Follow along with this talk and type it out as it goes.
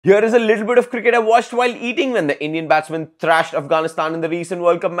Here is a little bit of cricket I watched while eating when the Indian batsmen thrashed Afghanistan in the recent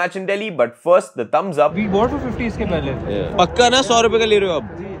World Cup match in Delhi. But first, the thumbs up. We bought for 50 इसके पहले. पक्का ना 100 रुपए का ले रहे हो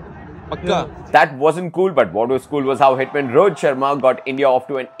अब? पक्का. That wasn't cool, but what was cool was how hitman Rohit Sharma got India off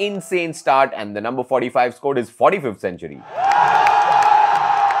to an insane start and the number 45 scored his 45th century.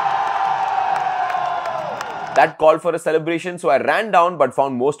 That called for a celebration, so I ran down but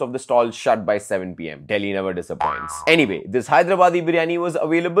found most of the stalls shut by 7 PM. Delhi never disappoints. Anyway, this Hyderabadi biryani was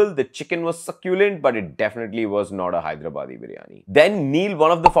available. The chicken was succulent, but it definitely was not a Hyderabadi biryani. Then Neil,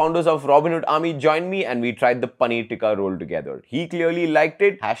 one of the founders of Robin Hood Army, joined me and we tried the Paneer Tikka roll together. He clearly liked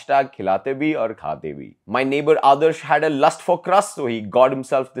it. Hashtag khilate bhi aur khate bhi. My neighbor Adarsh had a lust for crust, so he got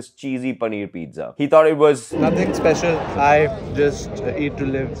himself this cheesy paneer pizza. He thought it was Nothing special. I just eat to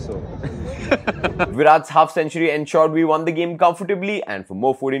live, so. Virat's half century ensured we won the game comfortably, and for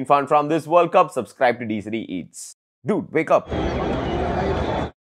more food and fun from this World Cup, subscribe to D-City Eats. Dude, wake up.